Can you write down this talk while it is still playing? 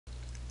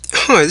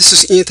Hi, this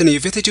is Anthony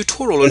with a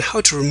tutorial on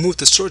how to remove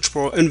the search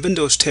bar in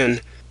Windows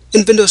 10.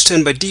 In Windows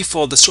 10, by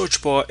default, the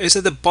search bar is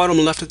at the bottom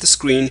left of the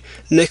screen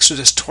next to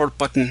the Start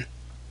button.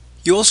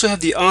 You also have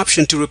the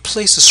option to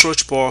replace the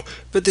search bar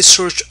with the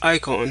search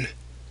icon.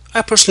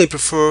 I personally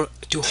prefer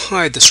to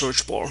hide the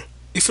search bar.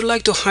 If you'd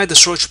like to hide the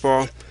search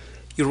bar,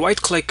 you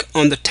right-click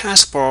on the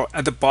taskbar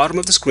at the bottom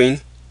of the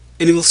screen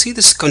and you will see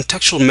this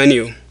contextual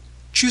menu.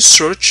 Choose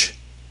Search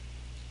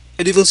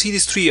and you will see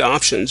these three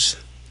options.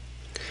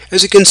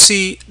 As you can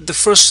see, the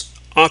first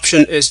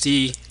option is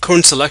the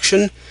current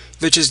selection,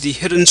 which is the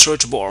hidden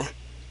search bar.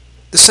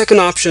 The second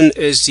option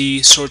is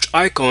the search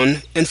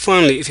icon, and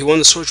finally, if you want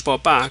the search bar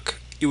back,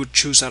 you would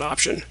choose that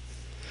option.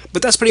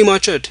 But that's pretty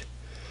much it.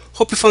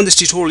 Hope you found this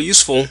tutorial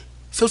useful.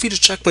 Feel free to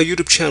check my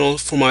YouTube channel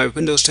for my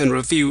Windows 10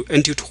 review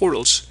and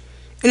tutorials.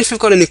 And if you've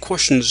got any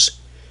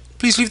questions,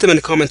 please leave them in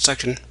the comment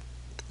section.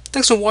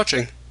 Thanks for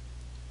watching.